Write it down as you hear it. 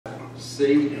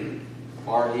C,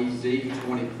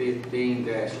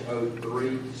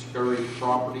 REZ-2015-03, Scurry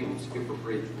property on Skipper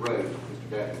Bridge Road. Mr.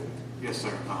 Davenport. Yes,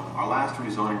 sir. Our last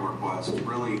rezoning request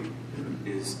really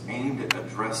is aimed at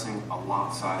addressing a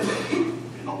lot size issue.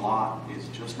 The lot is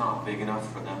just not big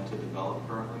enough for them to develop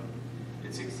currently.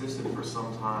 It's existed for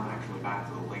some time, actually back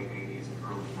to the late 80s and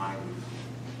early 90s,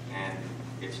 and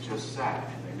it's just sat,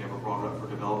 and they never brought it up for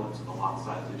development, so the lot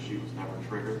size issue was never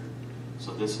triggered.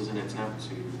 So this is an attempt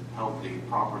to help the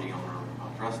property owner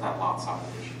address that lot size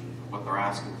issue. What they're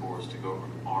asking for is to go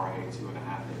from RA 2.5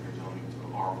 acre zoning to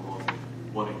R1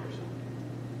 1 acre zoning.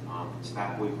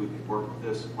 Staff believes we can work with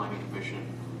this. Planning Commission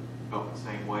felt the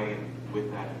same way, and with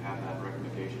that, you have that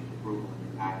recommendation approval in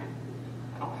your packet.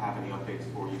 I don't have any updates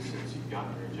for you since you've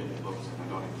gotten your agenda books, and I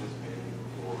don't anticipate any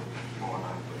before tomorrow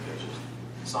night, but there's just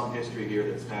some history here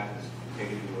that staff is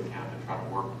taking into account to try to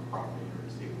work with the property owner to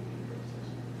see if we can address this.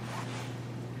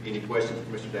 Any questions for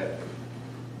Mr. Davenport?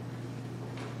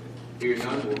 Hearing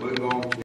none, we'll move on to